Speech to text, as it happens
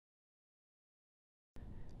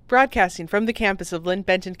Broadcasting from the campus of Lynn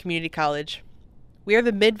Benton Community College. We are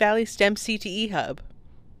the Mid-Valley STEM CTE Hub.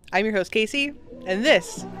 I'm your host, Casey, and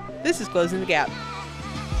this is Closing the Gap.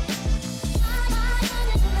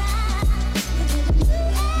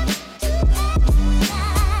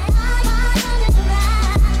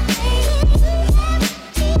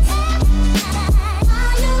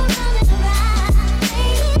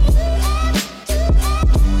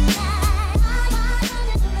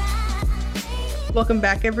 Welcome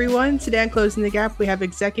back, everyone. Today on Closing the Gap, we have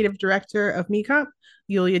Executive Director of MECOP,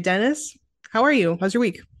 Yuliya Dennis. How are you? How's your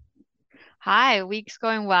week? Hi, week's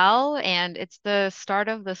going well, and it's the start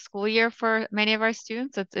of the school year for many of our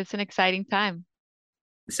students. It's an exciting time.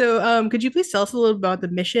 Could you please tell us a little about the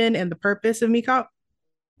mission and the purpose of MECOP?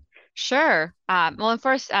 Sure. Well, and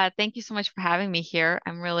first, thank you so much for having me here.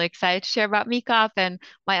 I'm really excited to share about MECOP and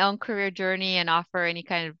my own career journey and offer any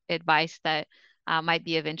kind of advice that might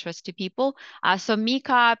be of interest to people. So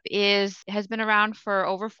MECOP has been around for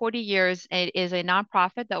over 40 years. It is a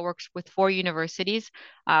nonprofit that works with four universities.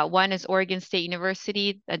 One is Oregon State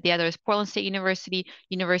University, the other is Portland State University,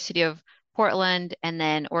 University of Portland, and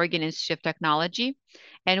then Oregon Institute of Technology.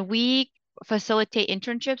 And we facilitate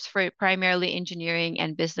internships for primarily engineering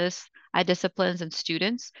and business disciplines and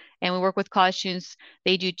students. And we work with college students.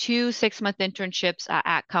 They do 2 6-month internships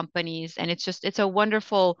at companies, and it's a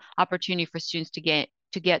wonderful opportunity for students to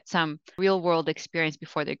get some real world experience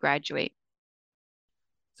before they graduate.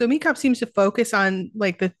 So MECOP seems to focus on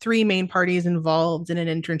like the three main parties involved in an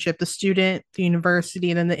internship: the student, the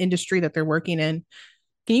university, and then the industry that they're working in.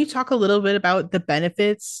 Can you talk a little bit about the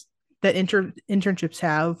benefits that internships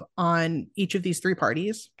have on each of these three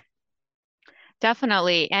parties?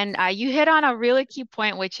 Definitely. And you hit on a really key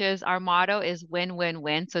point, which is our motto is win, win,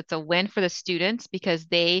 win. So it's a win for the students because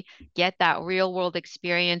they get that real world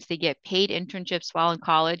experience. They get paid internships while in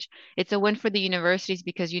college. It's a win for the universities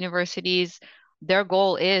because universities, their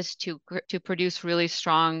goal is to produce really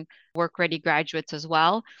strong work ready graduates as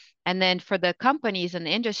well. And then for the companies and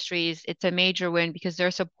the industries, it's a major win because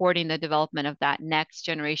they're supporting the development of that next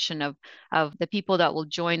generation of the people that will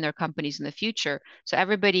join their companies in the future. So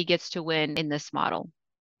everybody gets to win in this model.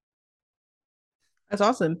 That's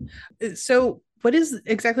awesome. So, what is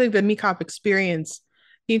exactly the MECOP experience?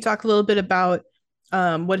 Can you talk a little bit about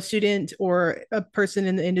what a student or a person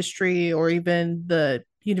in the industry or even the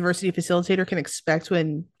university facilitator can expect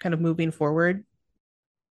when kind of moving forward?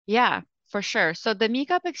 Yeah, for sure. So the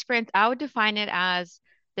makeup experience, I would define it as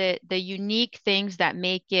the unique things that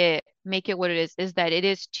make it what it is that it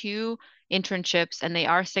is two internships and they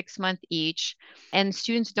are 6 month each. And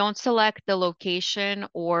students don't select the location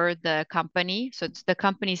or the company. So it's the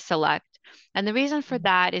company select. And the reason for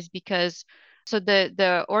that is because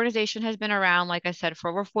the organization has been around, like I said, for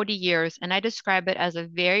over 40 years, and I describe it as a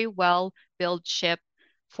very well built ship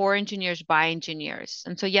for engineers by engineers.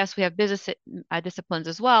 And so yes, we have business disciplines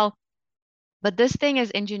as well, but this thing is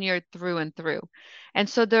engineered through and through. And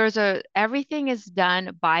so everything is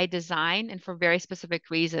done by design and for very specific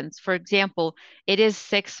reasons. For example, it is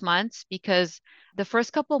 6 months because the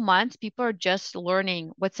first couple months, people are just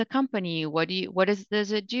learning what's a company,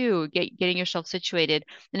 does it do, getting yourself situated.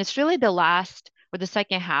 And it's really the last or the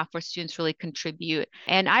second half where students really contribute.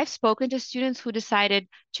 And I've spoken to students who decided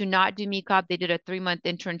to not do MECOP. They did a 3 month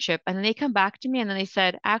internship and then they come back to me and then they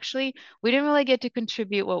said, actually, we didn't really get to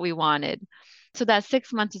contribute what we wanted. So that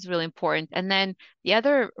 6 months is really important. And then the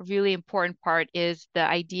other really important part is the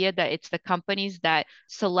idea that it's the companies that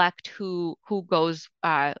select who goes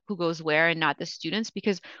where and not the students,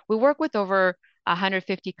 because we work with over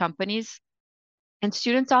 150 companies and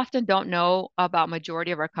students often don't know about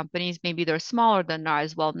majority of our companies. Maybe they're smaller, they're not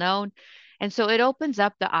as well known. And so it opens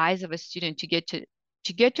up the eyes of a student to get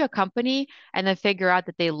to a company and then figure out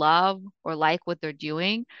that they love or like what they're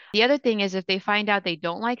doing. The other thing is if they find out they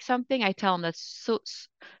don't like something, I tell them that's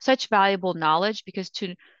such valuable knowledge because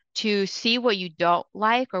to see what you don't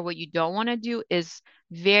like or what you don't want to do is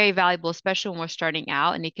very valuable, especially when we're starting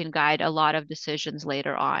out, and it can guide a lot of decisions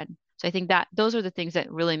later on. So I think that those are the things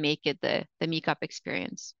that really make it the MECOP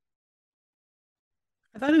experience.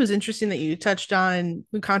 I thought it was interesting that you touched on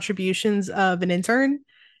the contributions of an intern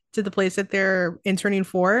to the place that they're interning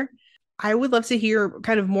for. I would love to hear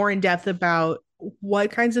kind of more in depth about what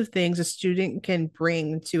kinds of things a student can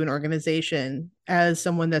bring to an organization as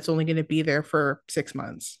someone that's only going to be there for 6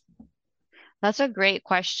 months. That's a great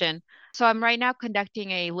question. So I'm right now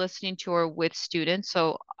conducting a listening tour with students.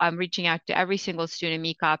 So I'm reaching out to every single student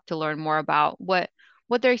in MECOP to learn more about what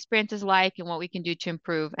their experience is like and what we can do to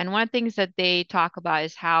improve. And one of the things that they talk about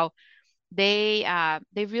is how they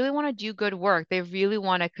really want to do good work. They really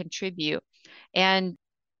want to contribute. And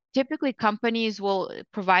typically companies will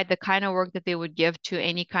provide the kind of work that they would give to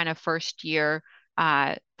any kind of first year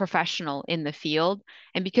professional in the field.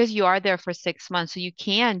 And because you are there for 6 months, so you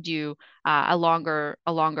can do a longer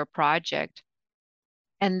project,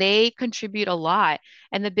 and they contribute a lot.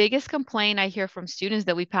 And the biggest complaint I hear from students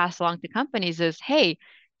that we pass along to companies is, hey,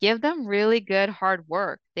 give them really good hard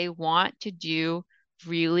work. They want to do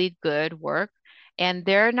really good work, and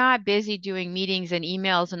they're not busy doing meetings and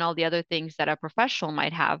emails and all the other things that a professional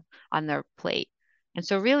might have on their plate. And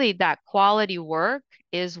so really that quality work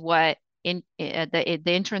is what the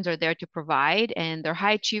interns are there to provide, and they're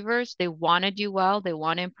high achievers. They want to do well. They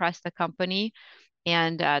want to impress the company,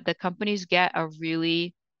 and the companies get a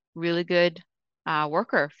really, really good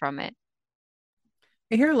worker from it.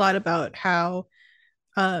 I hear a lot about how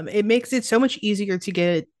it makes it so much easier to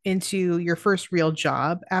get into your first real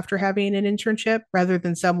job after having an internship rather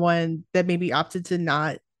than someone that maybe opted to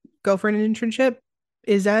not go for an internship.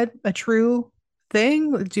 Is that a true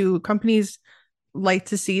thing? Do companies like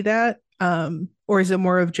to see that? Or is it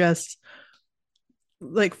more of just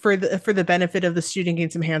like for the benefit of the student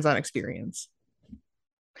getting some hands-on experience?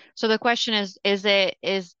 So the question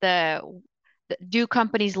do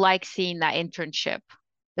companies like seeing that internship,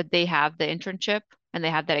 that they have the internship and they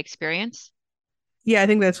have that experience? Yeah, I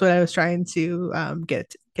think that's what I was trying to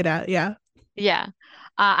get at. Yeah. Yeah.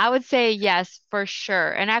 I would say yes, for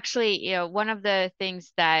sure. And actually, one of the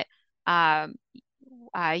things that um,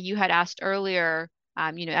 you had asked earlier,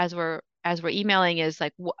 as we're emailing, is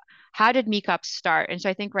like, how did Meetup start? And so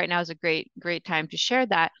I think right now is a great time to share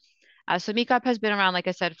that. So Meetup has been around, like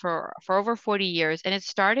I said, for over 40 years, and it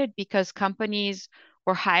started because companies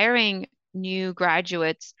were hiring new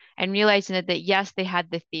graduates and realizing that yes, they had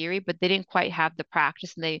the theory, but they didn't quite have the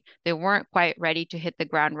practice, and they weren't quite ready to hit the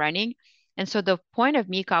ground running. And so the point of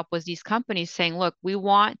Meetup was these companies saying, look, we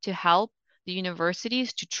want to help the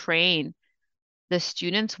universities to train the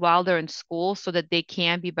students while they're in school so that they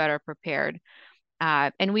can be better prepared.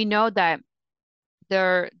 And we know that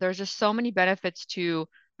there's just so many benefits to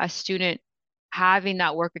a student having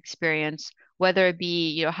that work experience, whether it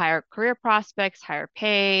be, higher career prospects, higher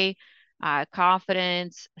pay,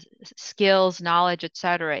 confidence, skills, knowledge,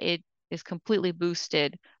 etc. It is completely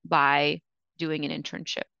boosted by doing an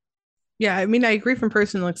internship. Yeah, I mean, I agree from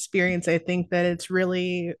personal experience. I think that it's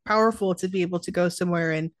really powerful to be able to go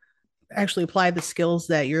somewhere and actually apply the skills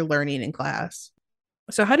that you're learning in class.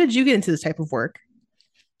 So, how did you get into this type of work?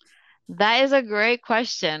 That is a great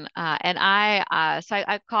question.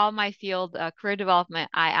 I call my field career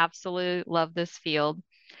development. I absolutely love this field.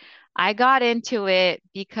 I got into it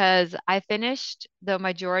because I finished the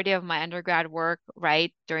majority of my undergrad work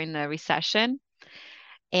right during the recession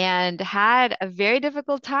and had a very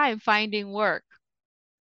difficult time finding work,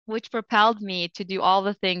 which propelled me to do all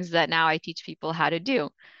the things that now I teach people how to do.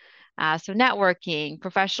 So networking,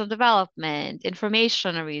 professional development,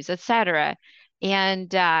 information reviews, etc. And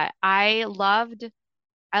I loved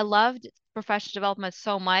professional development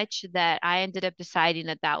so much that I ended up deciding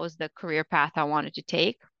that that was the career path I wanted to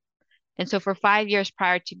take. And so for 5 years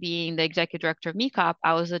prior to being the executive director of MECOP,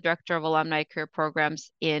 I was the director of alumni career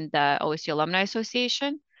programs in the OSU Alumni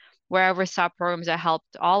Association, where I oversaw programs that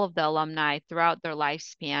helped all of the alumni throughout their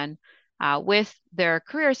lifespan with their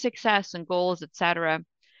career success and goals, et cetera.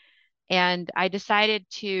 And I decided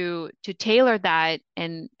to tailor that,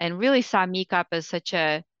 and really saw MECOP as such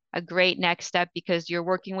a great next step because you're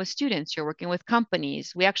working with students, you're working with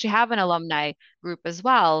companies. We actually have an alumni group as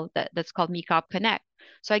well that's called MECOP Connect.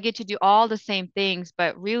 So I get to do all the same things,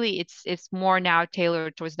 but really it's more now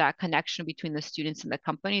tailored towards that connection between the students and the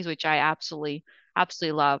companies, which I absolutely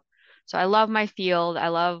love. So I love my field. I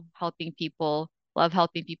love helping people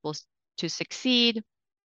to succeed.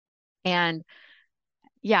 And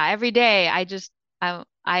yeah, every day I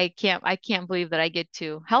can't believe that I get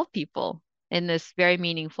to help people in this very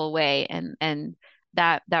meaningful way, and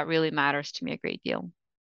that really matters to me a great deal.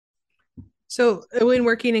 So, when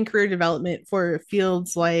working in career development for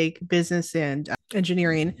fields like business and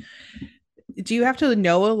engineering, do you have to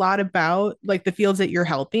know a lot about like the fields that you're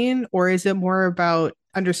helping, or is it more about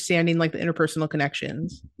understanding like the interpersonal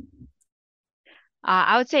connections?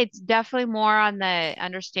 I would say it's definitely more on the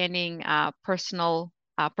understanding personal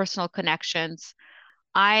connections.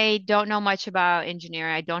 I don't know much about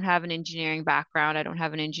engineering. I don't have an engineering background. I don't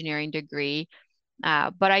have an engineering degree.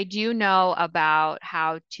 But I do know about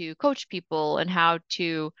how to coach people and how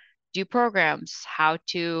to do programs, how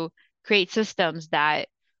to create systems that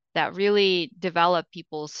really develop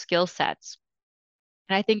people's skill sets.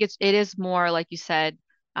 And I think it is more, like you said,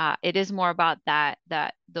 it is more about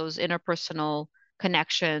those interpersonal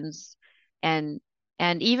connections, and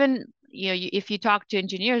and even if you talk to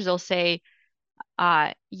engineers, they'll say,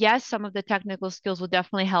 yes, some of the technical skills will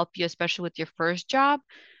definitely help you, especially with your first job,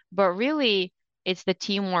 but really it's the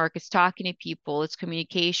teamwork, it's talking to people, it's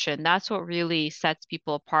communication. That's what really sets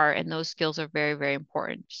people apart, and those skills are very, very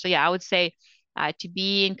important. So yeah, I would say to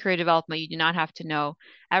be in career development, you do not have to know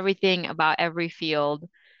everything about every field,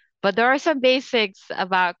 but there are some basics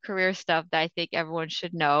about career stuff that I think everyone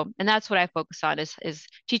should know, and that's what I focus on is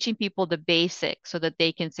teaching people the basics so that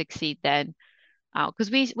they can succeed then because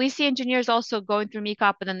we see engineers also going through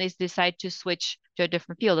MECOP and then they decide to switch to a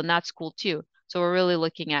different field, and that's cool too. So we're really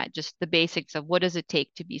looking at just the basics of what does it take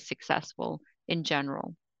to be successful in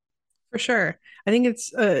general. For sure. I think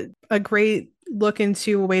it's a great look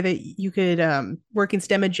into a way that you could work in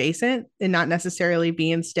STEM adjacent and not necessarily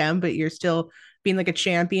be in STEM, but you're still being like a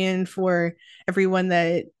champion for everyone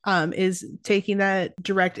that is taking that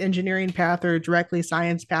direct engineering path or directly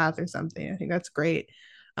science path or something. I think that's great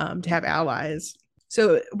to have allies.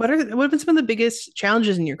 So, what have been some of the biggest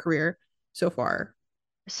challenges in your career so far?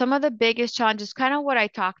 Some of the biggest challenges, kind of what I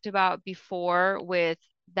talked about before, with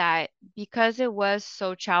that because it was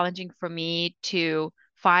so challenging for me to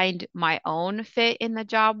find my own fit in the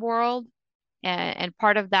job world. And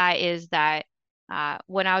part of that is that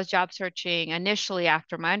when I was job searching initially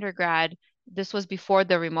after my undergrad, this was before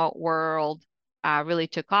the remote world really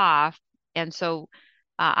took off. And so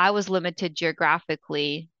I was limited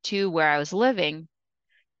geographically to where I was living.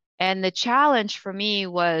 And the challenge for me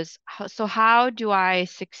was, so how do I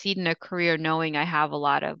succeed in a career knowing I have a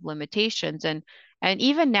lot of limitations? And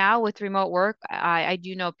even now with remote work, I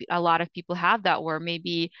do know a lot of people have that where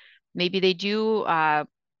maybe they do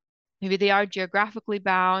maybe they are geographically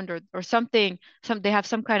bound or something, they have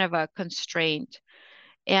some kind of a constraint.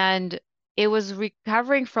 And it was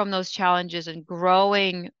recovering from those challenges and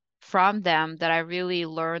growing from them that I really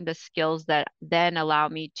learned the skills that then allow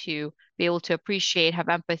me to be able to appreciate, have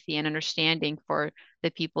empathy and understanding for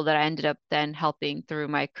the people that I ended up then helping through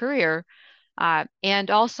my career.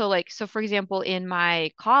 And also, like, so for example, in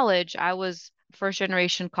my college, I was first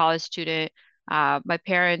generation college student. My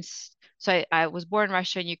parents, so I was born in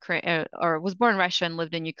Russia and Ukraine, or was born in Russia and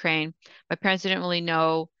lived in Ukraine. My parents didn't really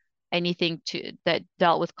know anything that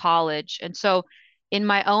dealt with college. And so in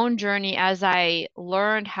my own journey, as I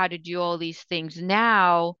learned how to do all these things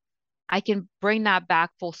now, I can bring that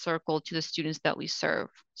back full circle to the students that we serve.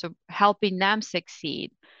 So helping them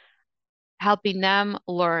succeed, helping them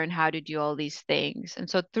learn how to do all these things. And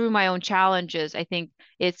so through my own challenges, I think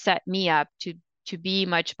it set me up to be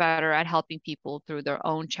much better at helping people through their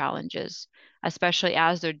own challenges, especially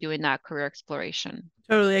as they're doing that career exploration.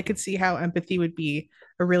 Totally. I could see how empathy would be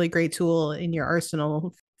a really great tool in your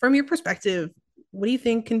arsenal. From your perspective, what do you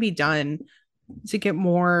think can be done to get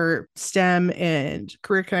more STEM and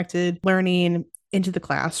career connected learning into the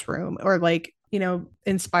classroom or like,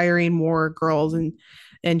 inspiring more girls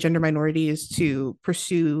and gender minorities to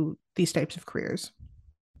pursue these types of careers?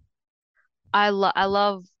 I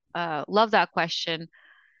love that question.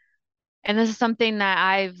 And this is something that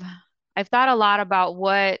I've thought a lot about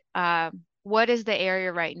what is the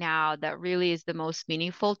area right now that really is the most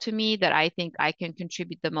meaningful to me that I think I can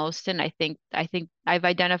contribute the most in. I think I've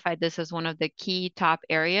identified this as one of the key top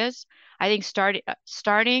areas. I think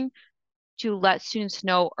starting to let students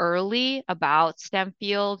know early about STEM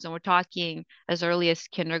fields, and we're talking as early as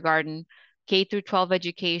kindergarten, K through 12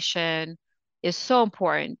 education is so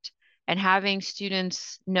important. And having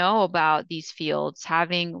students know about these fields,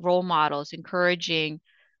 having role models, encouraging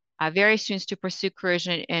various students to pursue careers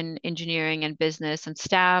in engineering and business and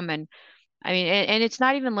STEM. And I mean, and it's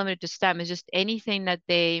not even limited to STEM, it's just anything that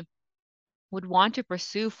they would want to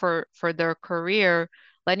pursue for their career,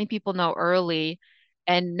 letting people know early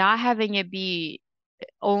and not having it be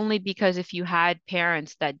only because if you had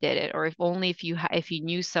parents that did it, or if only if you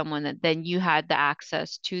knew someone that then you had the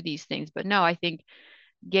access to these things. But no, I think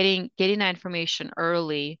getting that information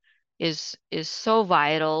early is so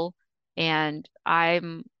vital. And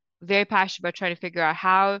I'm very passionate about trying to figure out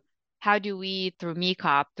how do we, through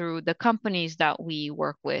MECOP, through the companies that we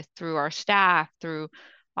work with, through our staff, through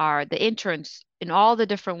our the interns, in all the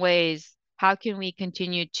different ways, how can we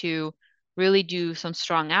continue to really do some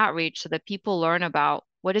strong outreach so that people learn about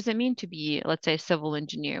what does it mean to be, let's say, a civil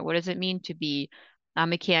engineer? What does it mean to be a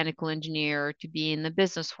mechanical engineer, or to be in the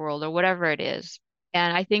business world, or whatever it is?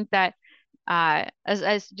 And I think that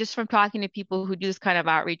as just from talking to people who do this kind of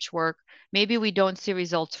outreach work, maybe we don't see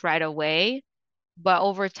results right away, but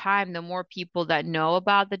over time, the more people that know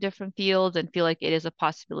about the different fields and feel like it is a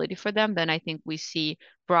possibility for them, then I think we see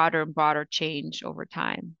broader and broader change over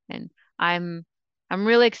time. And I'm I'm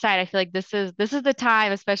really excited. I feel like this is the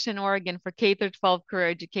time, especially in Oregon, for K through 12 career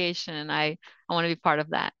education, and I want to be part of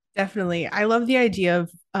that. Definitely. I love the idea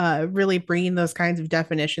of really bringing those kinds of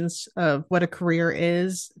definitions of what a career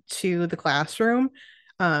is to the classroom.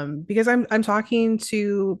 Because I'm talking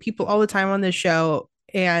to people all the time on this show,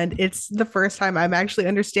 and it's the first time I'm actually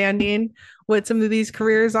understanding what some of these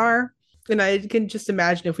careers are. And I can just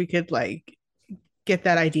imagine if we could like get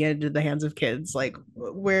that idea into the hands of kids, like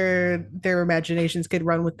where their imaginations could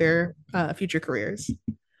run with their future careers.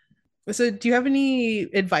 So, do you have any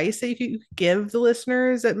advice that you could give the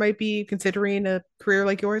listeners that might be considering a career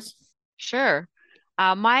like yours? Sure.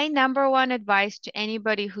 My number one advice to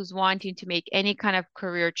anybody who's wanting to make any kind of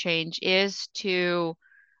career change is to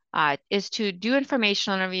do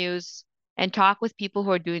informational interviews and talk with people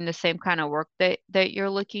who are doing the same kind of work that you're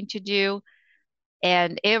looking to do.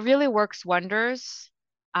 And it really works wonders.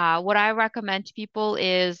 What I recommend to people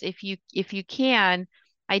is if you can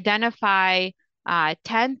identify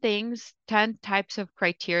 10 things, 10 types of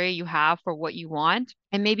criteria you have for what you want,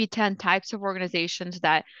 and maybe 10 types of organizations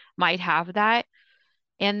that might have that,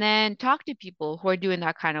 and then talk to people who are doing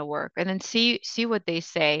that kind of work and then see what they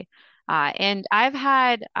say. And I've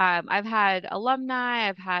had alumni,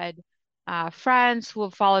 I've had friends who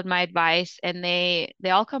have followed my advice, and they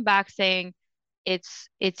all come back saying it's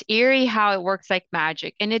eerie how it works like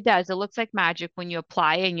magic. And it does. It looks like magic when you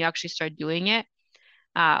apply it and you actually start doing it.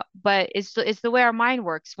 But it's the way our mind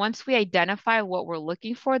works. Once we identify what we're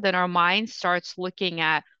looking for, then our mind starts looking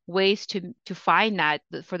at ways to find that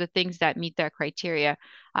for the things that meet their criteria.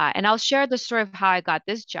 And I'll share the story of how I got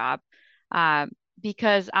this job, um,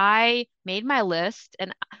 because I made my list,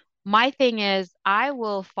 and my thing is I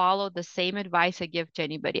will follow the same advice I give to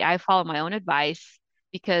anybody. I follow my own advice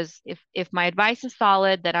because if my advice is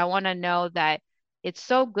solid, then I want to know that it's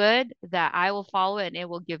so good that I will follow it and it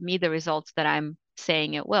will give me the results that I'm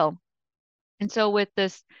saying it will. And so with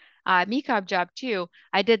this MECOP job too,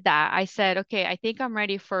 I did that. I said, okay, I think I'm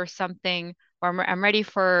ready for something, or I'm ready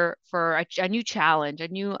for a new challenge, a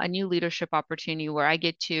new leadership opportunity where I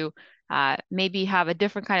get to maybe have a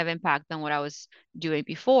different kind of impact than what I was doing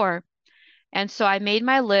before. And so I made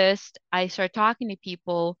my list. I started talking to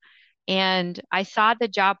people, and I saw the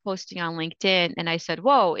job posting on LinkedIn, and I said,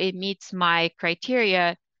 whoa, it meets my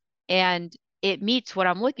criteria and it meets what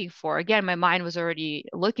I'm looking for. Again, my mind was already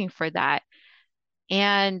looking for that.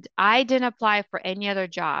 And I didn't apply for any other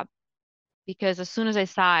job because as soon as I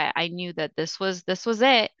saw it, I knew that this was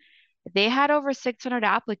it. They had over 600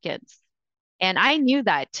 applicants, and I knew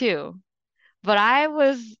that too. But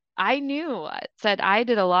I knew, I said I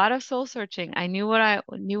did a lot of soul searching. I knew what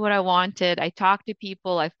I wanted. I talked to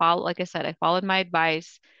people. I followed, like I said, I followed my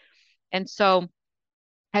advice. And so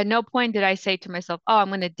at no point did I say to myself, "Oh, I'm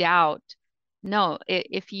going to doubt." No,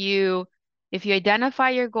 if you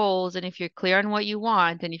identify your goals and if you're clear on what you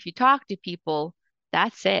want and if you talk to people,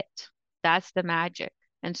 that's it. That's the magic.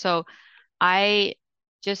 And so I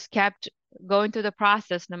just kept going through the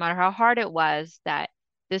process, no matter how hard it was, that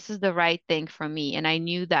this is the right thing for me. And I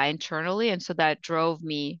knew that internally. And so that drove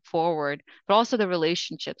me forward, but also the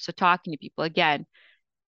relationship. So talking to people again,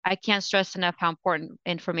 I can't stress enough how important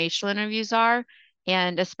informational interviews are.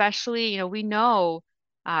 And especially, we know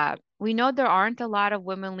there aren't a lot of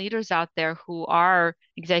women leaders out there who are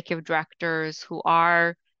executive directors, who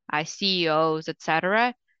are CEOs, et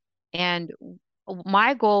cetera. And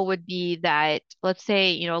my goal would be that, let's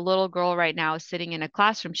say, a little girl right now is sitting in a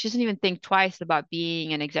classroom. She doesn't even think twice about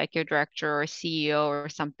being an executive director or a CEO or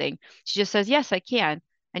something. She just says, yes, I can,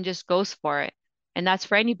 and just goes for it. And that's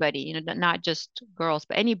for anybody, not just girls,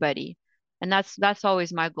 but anybody. And that's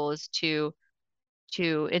always my goal, is to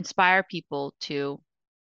inspire people to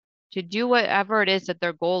do whatever it is that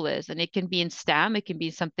their goal is. And it can be in STEM, it can be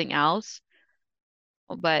something else,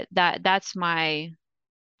 but that's my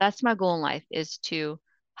goal in life, is to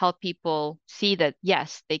help people see that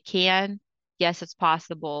yes, they can. Yes, it's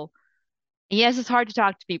possible. And yes, it's hard to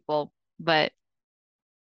talk to people, but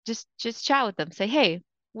just chat with them. Say, hey,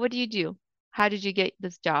 what do you do? How did you get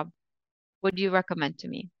this job? What do you recommend to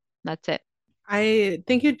me? That's it. I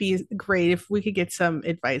think it'd be great if we could get some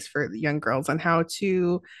advice for young girls on how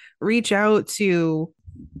to reach out to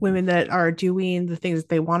women that are doing the things that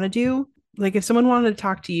they want to do. Like if someone wanted to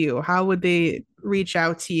talk to you, how would they reach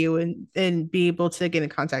out to you and be able to get in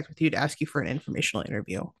contact with you to ask you for an informational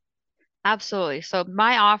interview? Absolutely. So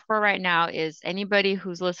my offer right now is anybody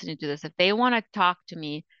who's listening to this, if they want to talk to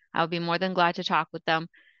me, I would be more than glad to talk with them.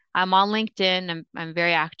 I'm on LinkedIn. I'm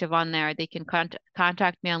very active on there. They can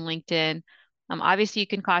contact me on LinkedIn. Obviously, you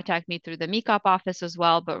can contact me through the MECOP office as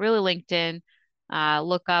well, but really LinkedIn,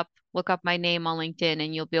 look up look up my name on LinkedIn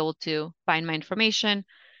and you'll be able to find my information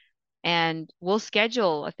and we'll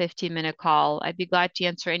schedule a 15-minute call. I'd be glad to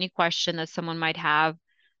answer any question that someone might have.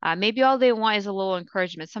 Maybe all they want is a little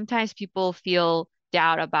encouragement. Sometimes people feel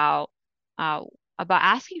doubt uh, about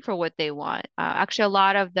asking for what they want. Actually, a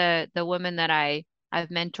lot of the women that I've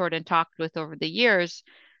mentored and talked with over the years,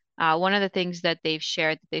 one of the things that they've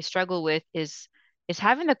shared that they struggle with is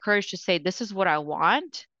having the courage to say, "This is what I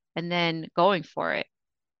want," and then going for it.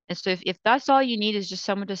 And so if that's all you need is just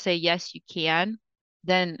someone to say, yes, you can,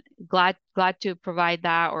 then glad to provide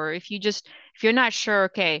that. Or if you're not sure,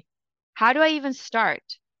 okay, how do I even start?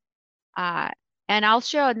 Uh, and I'll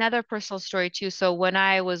share another personal story too. So when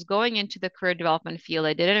I was going into the career development field,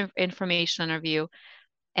 I did an information interview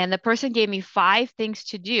and the person gave me 5 things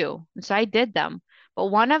to do. And so I did them. But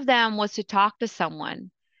one of them was to talk to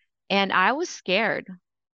someone. And I was scared.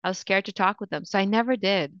 I was scared to talk with them. So I never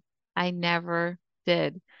did. I never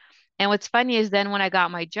did. And what's funny is then when I got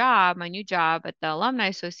my job, my new job at the Alumni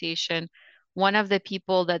Association, one of the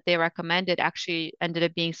people that they recommended actually ended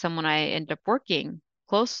up being someone I ended up working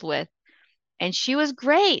close with. And she was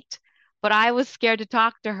great, but I was scared to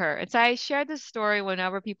talk to her. And so I shared this story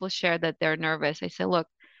whenever people share that they're nervous. I said, look,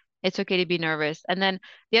 it's okay to be nervous. And then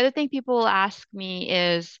the other thing people will ask me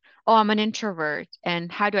is, oh, I'm an introvert.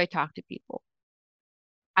 And how do I talk to people?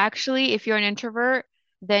 Actually, if you're an introvert,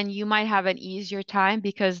 then you might have an easier time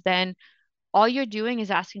because then all you're doing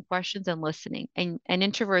is asking questions and listening. And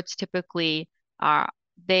introverts typically are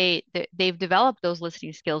they've developed those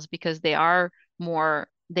listening skills because they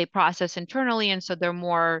process internally and so they're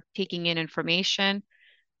more taking in information.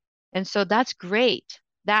 And so that's great.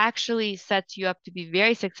 That actually sets you up to be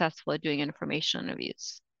very successful at doing information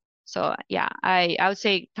interviews. So yeah, I would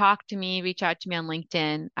say talk to me, reach out to me on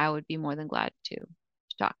LinkedIn. I would be more than glad to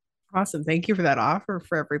talk. Awesome. Thank you for that offer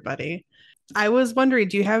for everybody. I was wondering,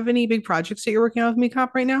 do you have any big projects that you're working on with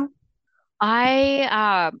MeCop right now?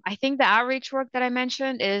 I think the outreach work that I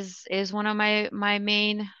mentioned is one of my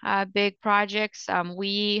main big projects.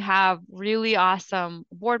 We have really awesome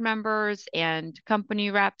board members and company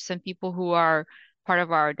reps and people who are part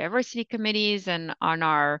of our diversity committees and on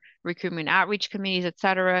our recruitment outreach committees, et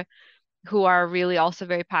cetera, who are really also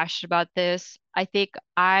very passionate about this. I think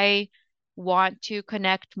I want to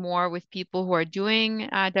connect more with people who are doing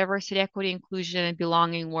diversity, equity, inclusion, and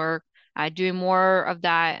belonging work, doing more of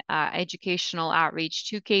that educational outreach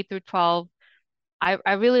to K through 12.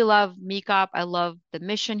 I really love MECOP. I love the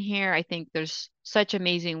mission here. I think there's such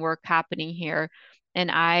amazing work happening here, and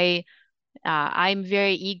I'm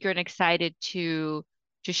very eager and excited to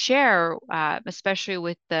share, especially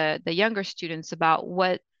with the younger students, about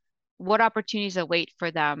what opportunities await for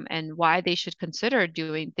them and why they should consider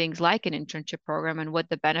doing things like an internship program and what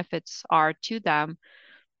the benefits are to them.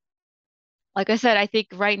 Like I said, I think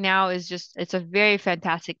right now is just it's a very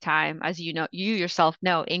fantastic time, as you know, you yourself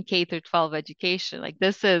know, in K through 12 education.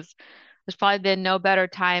 There's probably been no better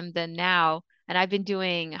time than now. And I've been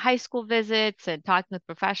doing high school visits and talking with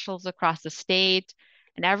professionals across the state,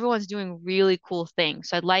 and everyone's doing really cool things.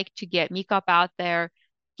 So I'd like to get MECOP out there,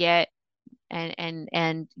 get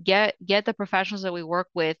and get the professionals that we work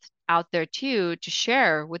with out there too to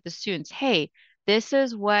share with the students, hey, this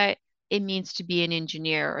is what it means to be an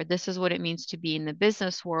engineer, or this is what it means to be in the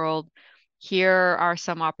business world. Here are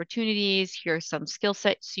some opportunities, here are some skill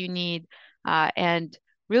sets you need, and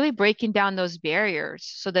really breaking down those barriers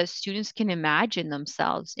so that students can imagine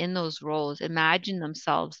themselves in those roles, imagine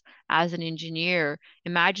themselves as an engineer,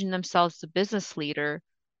 imagine themselves as a business leader.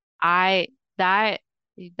 I that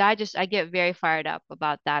that just I get very fired up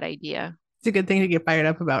about that idea. It's a good thing to get fired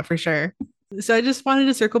up about for sure. So I just wanted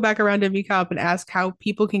to circle back around to VCOP and ask how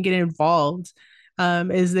people can get involved.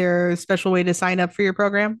 Is there a special way to sign up for your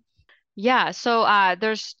program? Yeah, so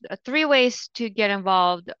there's 3 ways to get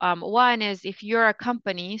involved. One is if you're a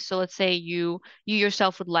company, so let's say you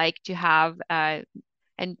yourself would like to have and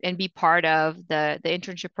be part of the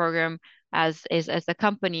internship program as a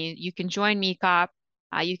company, you can join MECOP.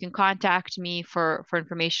 You can contact me for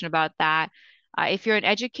information about that. If you're an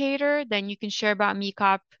educator, then you can share about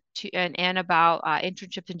MECOP and about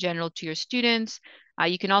internships in general to your students.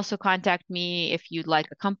 You can also contact me if you'd like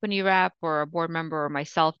a company rep or a board member or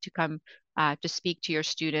myself to come to speak to your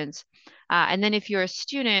students. And then if you're a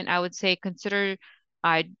student, I would say consider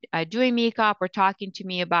doing MECOP or talking to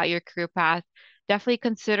me about your career path. Definitely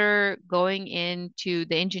consider going into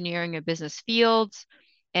the engineering and business fields.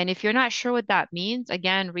 And if you're not sure what that means,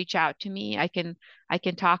 again, reach out to me. I can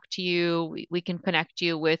talk to you. We can connect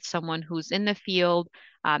you with someone who's in the field.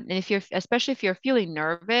 And if you're especially if you're feeling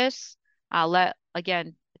nervous, let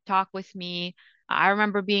again talk with me. I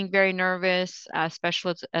remember being very nervous,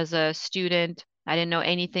 especially as a student. I didn't know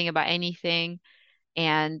anything about anything,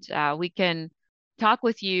 and we can talk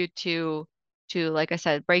with you to, like I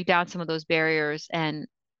said, break down some of those barriers and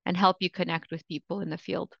help you connect with people in the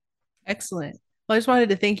field. Excellent. Well, I just wanted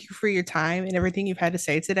to thank you for your time and everything you've had to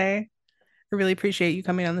say today. I really appreciate you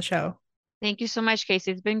coming on the show. Thank you so much,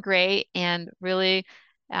 Casey. It's been great and really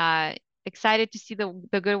uh, excited to see the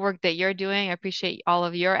good work that you're doing. I appreciate all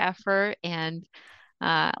of your effort, and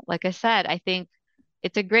like I said, I think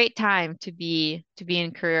it's a great time to be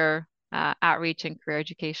in career outreach and career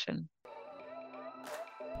education.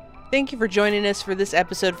 Thank you for joining us for this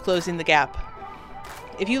episode of Closing the Gap.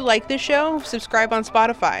 If you like this show, subscribe on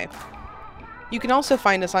Spotify. You can also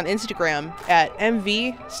find us on Instagram at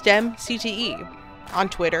MVSTEMCTE, on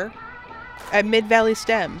Twitter at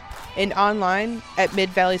MidValleySTEM, and online at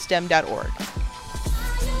midvalleystem.org.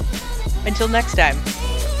 Until next time,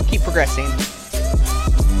 keep progressing.